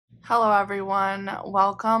Hello everyone,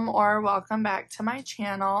 welcome back to my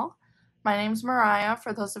channel. My name's Mariyea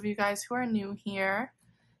for those of you guys who are new here,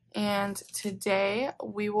 and today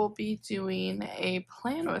we will be doing a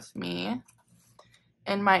plan with me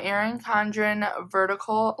in my Erin Condren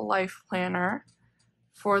vertical life planner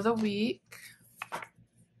for the week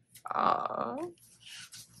of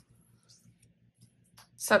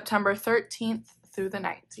September 13th through the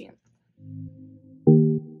 19th.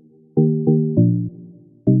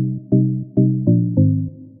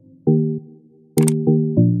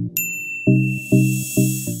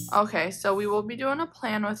 Okay, so we will be doing a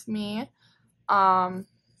plan with me.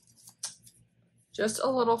 Just a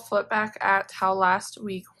little flip back at how last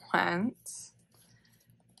week went.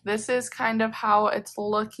 This is kind of how it's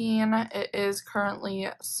looking. It is currently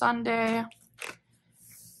Sunday,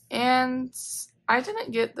 and I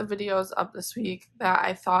didn't get the videos up this week that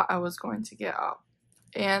I thought I was going to get up.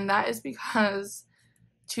 And that is because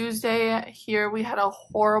Tuesday here we had a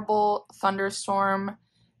horrible thunderstorm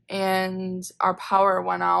and our power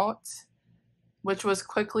went out, which was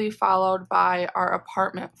quickly followed by our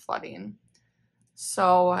apartment flooding.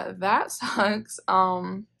 So that sucks.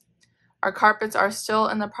 Our carpets are still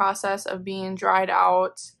in the process of being dried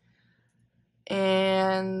out,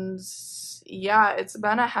 and yeah, it's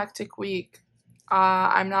been a hectic week.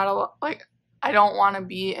 I don't want to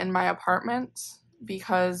be in my apartment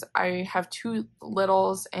because I have two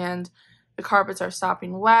littles and the carpets are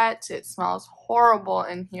sopping wet. It smells horrible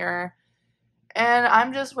in here. And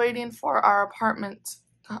I'm just waiting for our apartment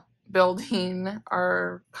building,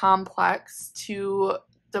 our complex, to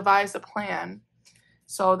devise a plan.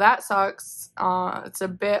 So that sucks. It's a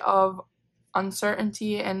bit of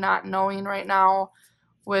uncertainty and not knowing right now,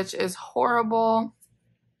 which is horrible.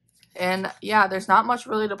 And yeah, there's not much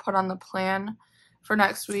really to put on the plan for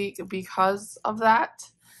next week because of that.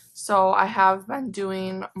 So I have been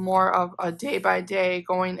doing more of a day-by-day,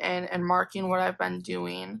 going in and marking what I've been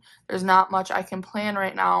doing. There's not much I can plan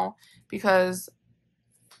right now because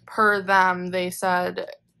per them, they said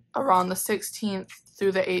around the 16th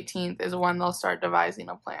through the 18th is when they'll start devising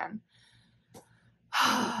a plan.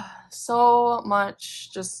 So much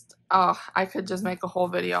I could just make a whole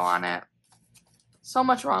video on it. So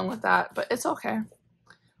much wrong with that, but it's okay.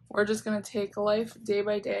 We're just going to take life day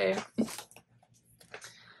by day.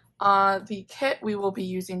 The kit we will be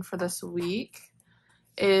using for this week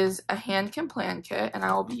is a HanCanPlan kit, and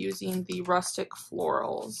I will be using the Rustic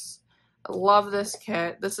Florals. I love this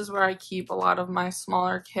kit. This is where I keep a lot of my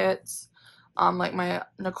smaller kits, like my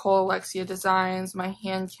Nicole Alexia designs, my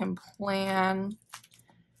HanCanPlan,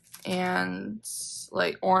 and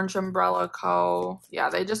like Orange Umbrella Co.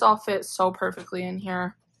 Yeah, they just all fit so perfectly in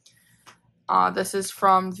here. This is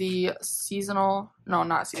from the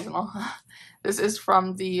This is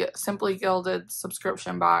from the Simply Gilded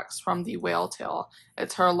subscription box from the Whale Tail.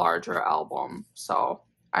 It's her larger album. So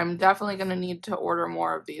I'm definitely going to need to order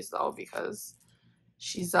more of these though, because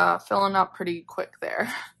she's filling up pretty quick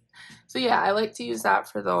there. So yeah, I like to use that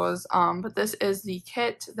for those. But this is the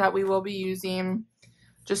kit that we will be using.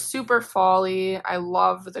 Just super fall-y. I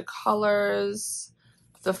love the colors.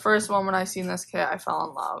 The first one when I seen this kit, I fell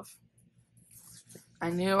in love. I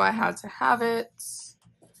knew I had to have it.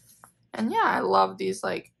 And yeah, I love these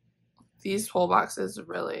toolboxes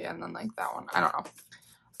really, and then like that one. I don't know.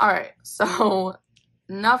 Alright, so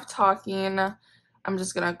enough talking. I'm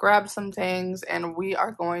just gonna grab some things and we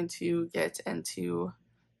are going to get into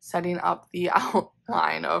setting up the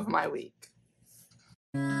outline of my week.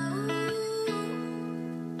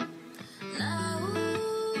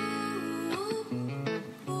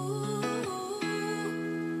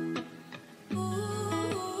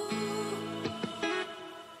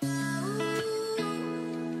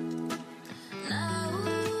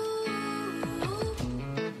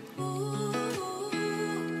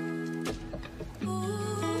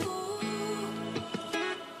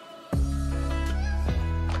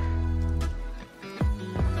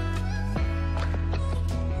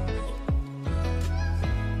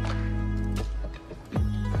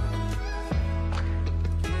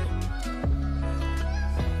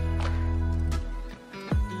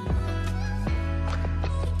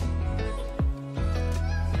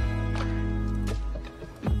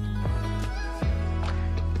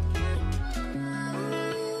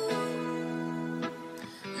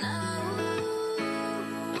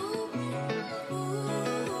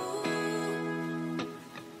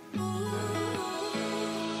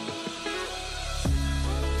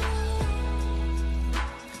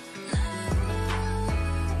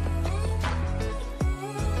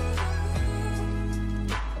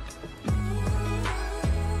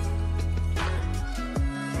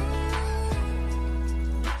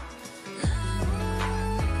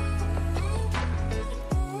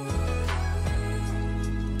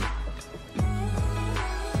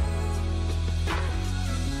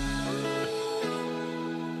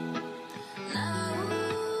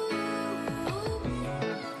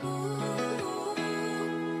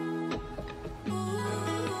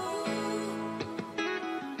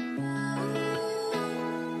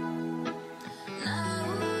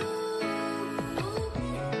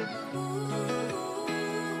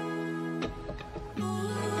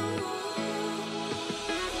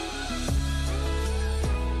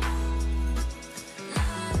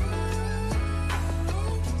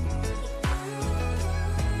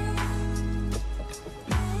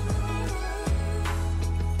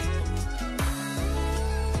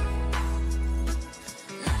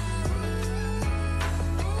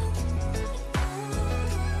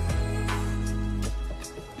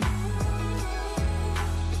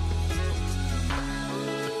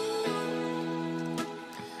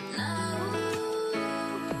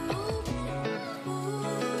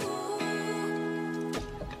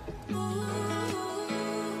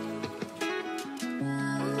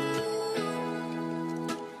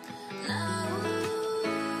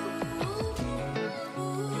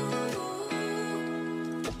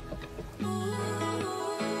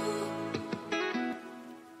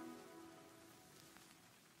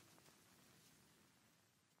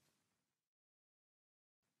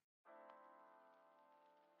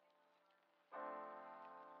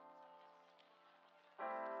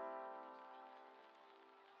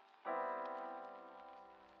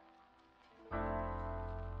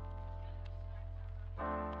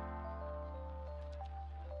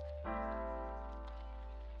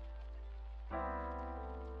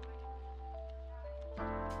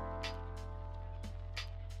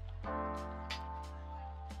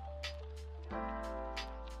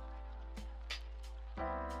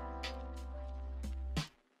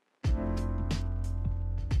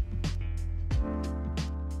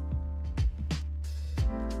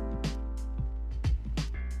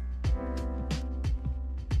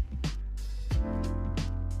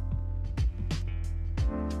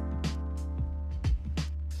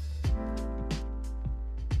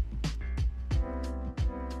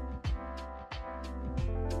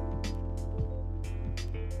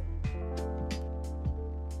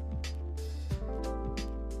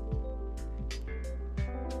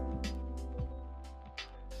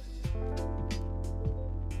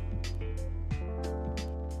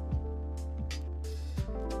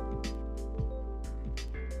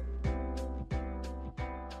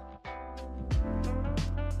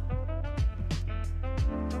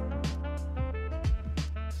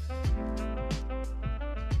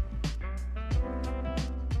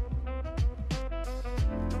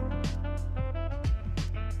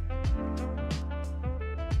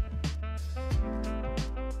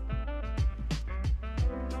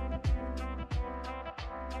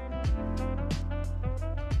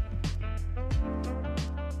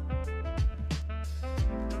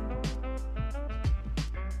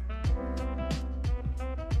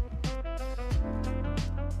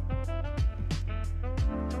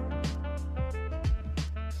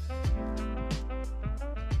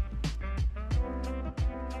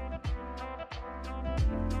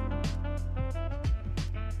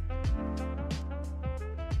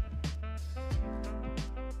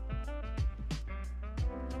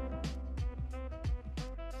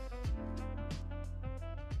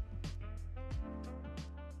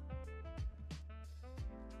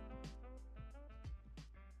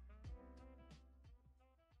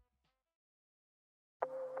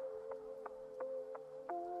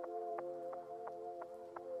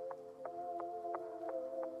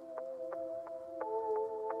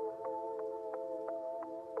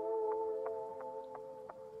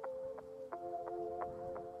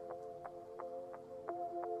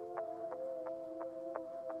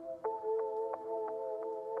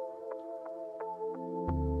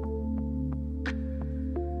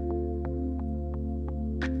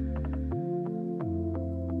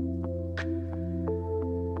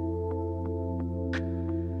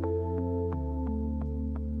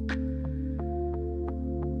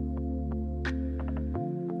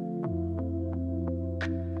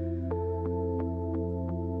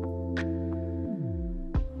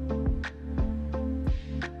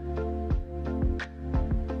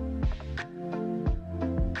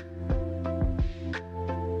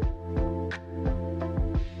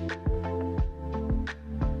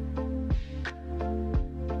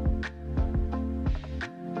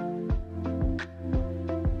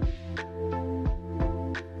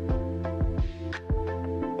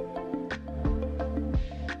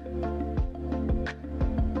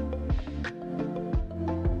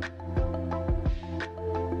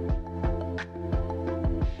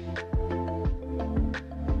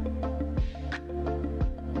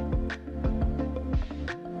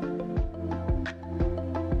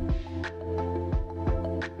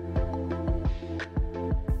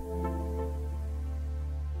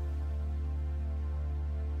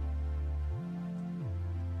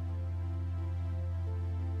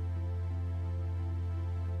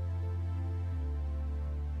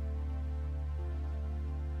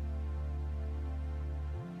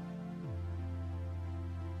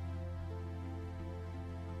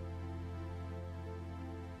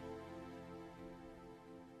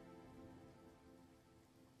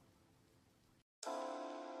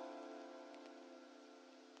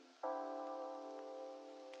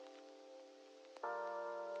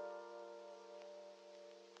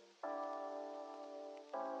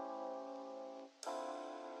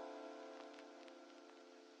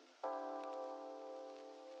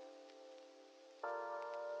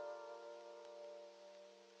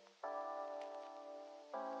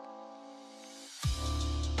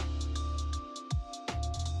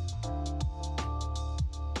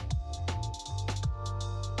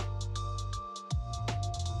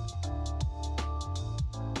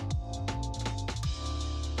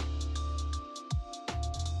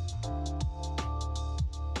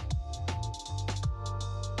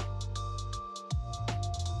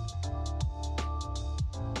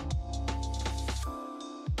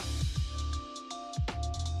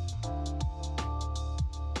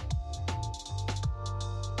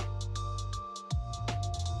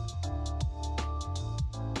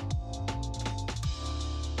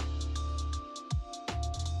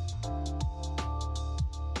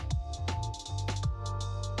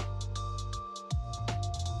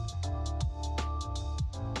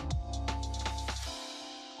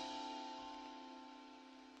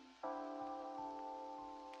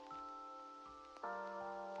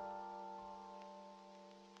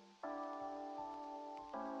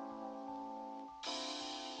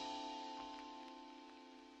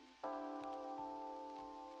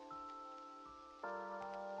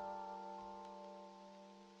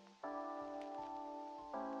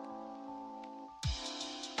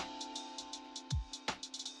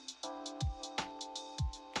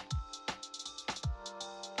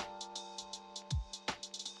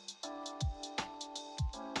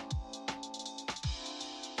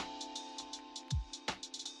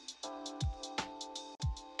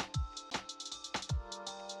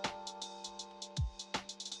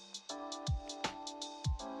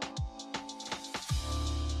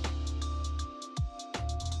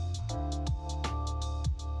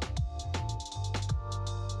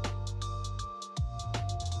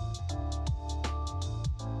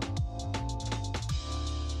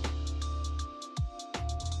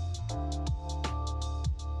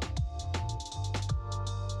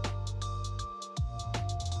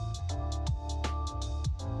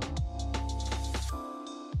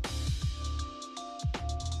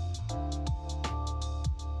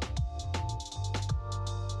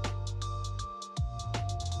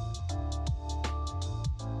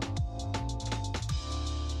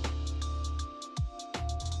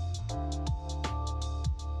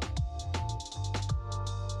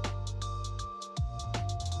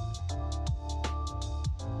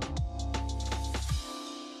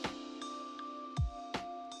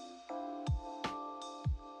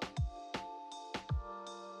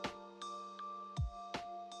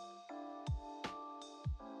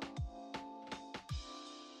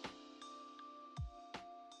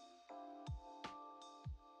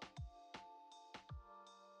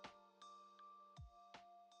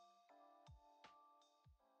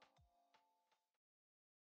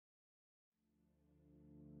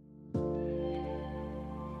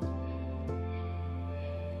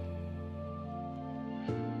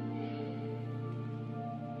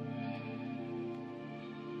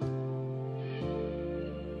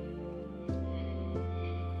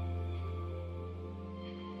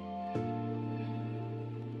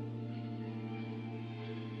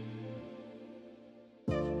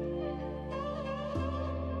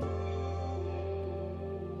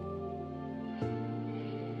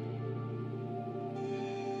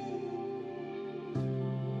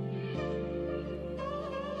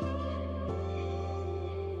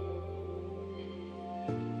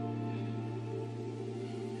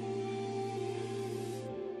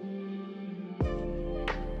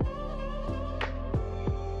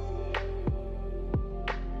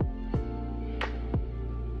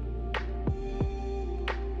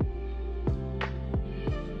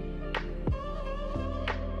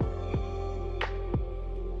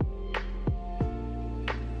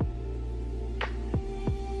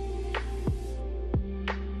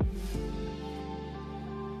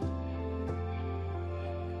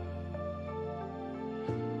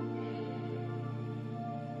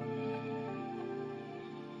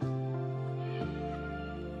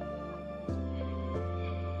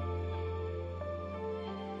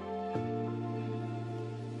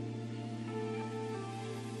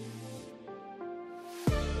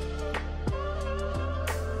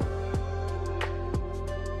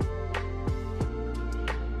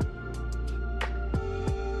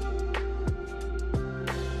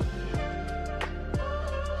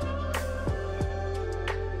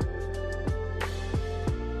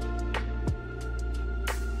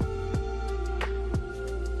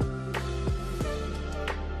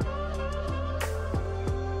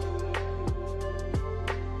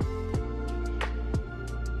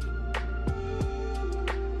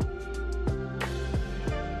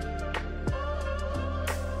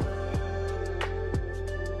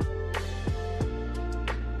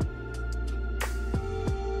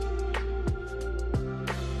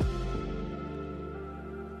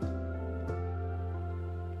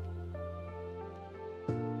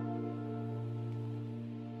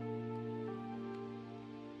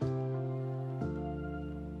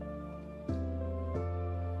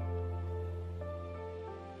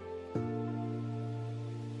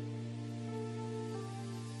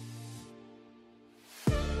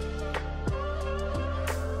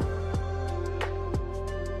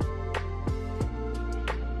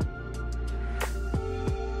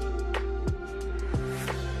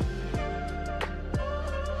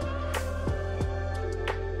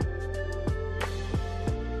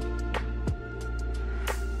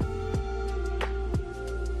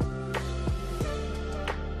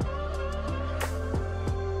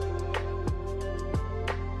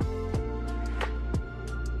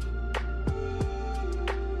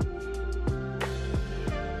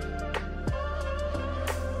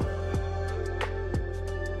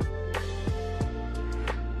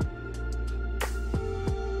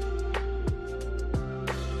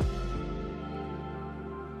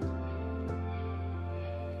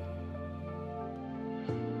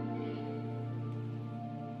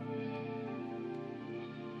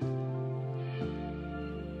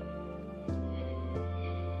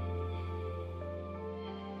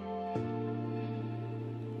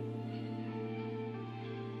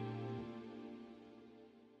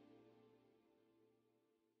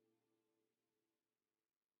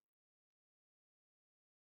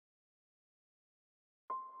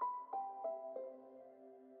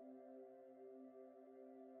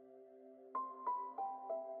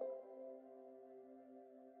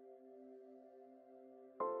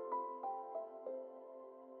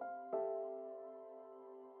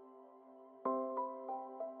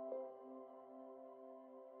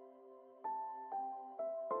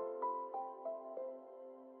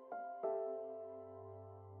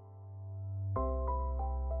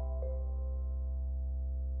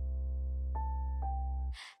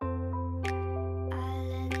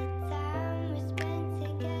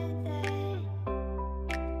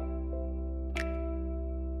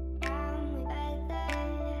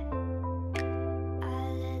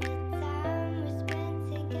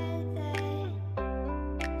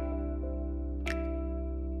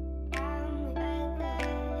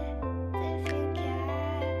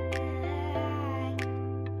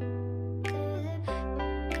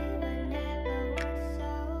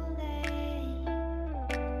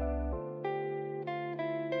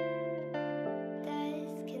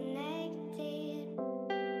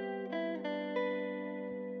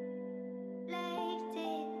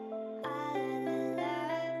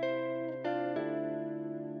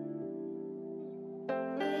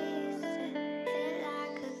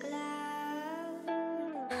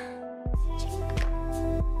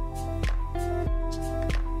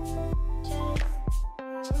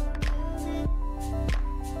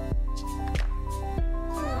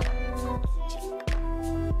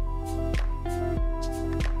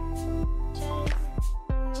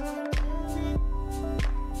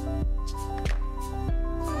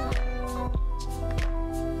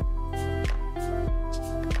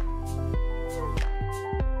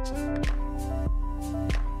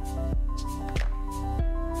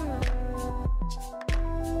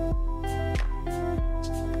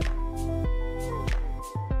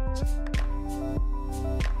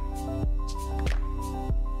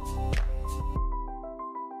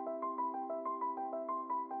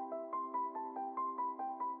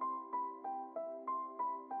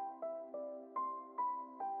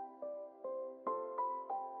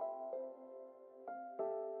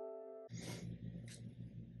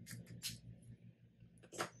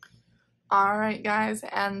 Alright guys,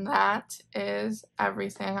 and that is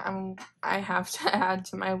everything I have to add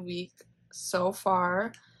to my week so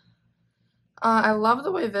far. I love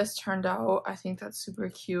the way this turned out. I think that's super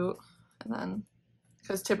cute. And then,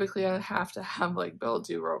 because typically I have to have like Bill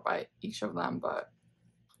do wrote by each of them, but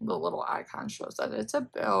the little icon shows that it's a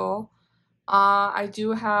Bill. I'm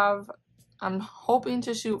hoping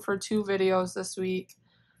to shoot for 2 videos this week.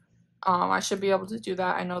 I should be able to do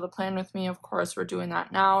that. I know the plan with me, of course, we're doing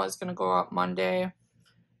that now. It's going to go up Monday.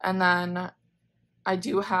 And then I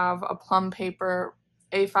do have a plum paper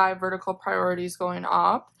A5 vertical priorities going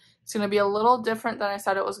up. It's going to be a little different than I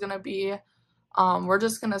said it was going to be. We're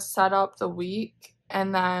just going to set up the week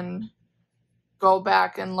and then go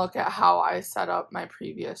back and look at how I set up my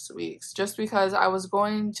previous weeks. Just because I was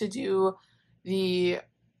going to do the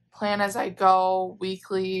plan as I go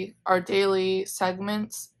weekly or daily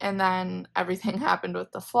segments, and then everything happened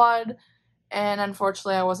with the flood, and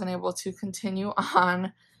unfortunately I wasn't able to continue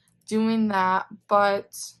on doing that.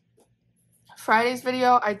 But Friday's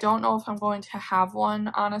video, I don't know if I'm going to have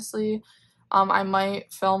one, honestly. I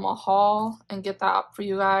might film a haul and get that up for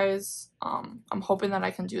you guys. I'm hoping that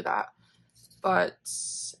I can do that, but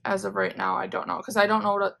as of right now I don't know, because I don't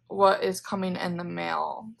know what is coming in the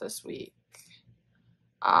mail this week.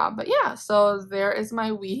 But yeah, so there is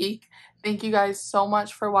my week. Thank you guys so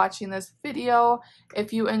much for watching this video.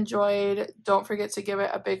 If you enjoyed, don't forget to give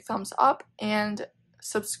it a big thumbs up and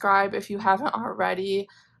subscribe if you haven't already.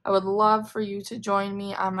 I would love for you to join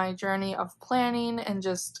me on my journey of planning and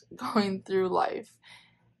just going through life.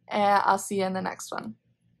 And I'll see you in the next one.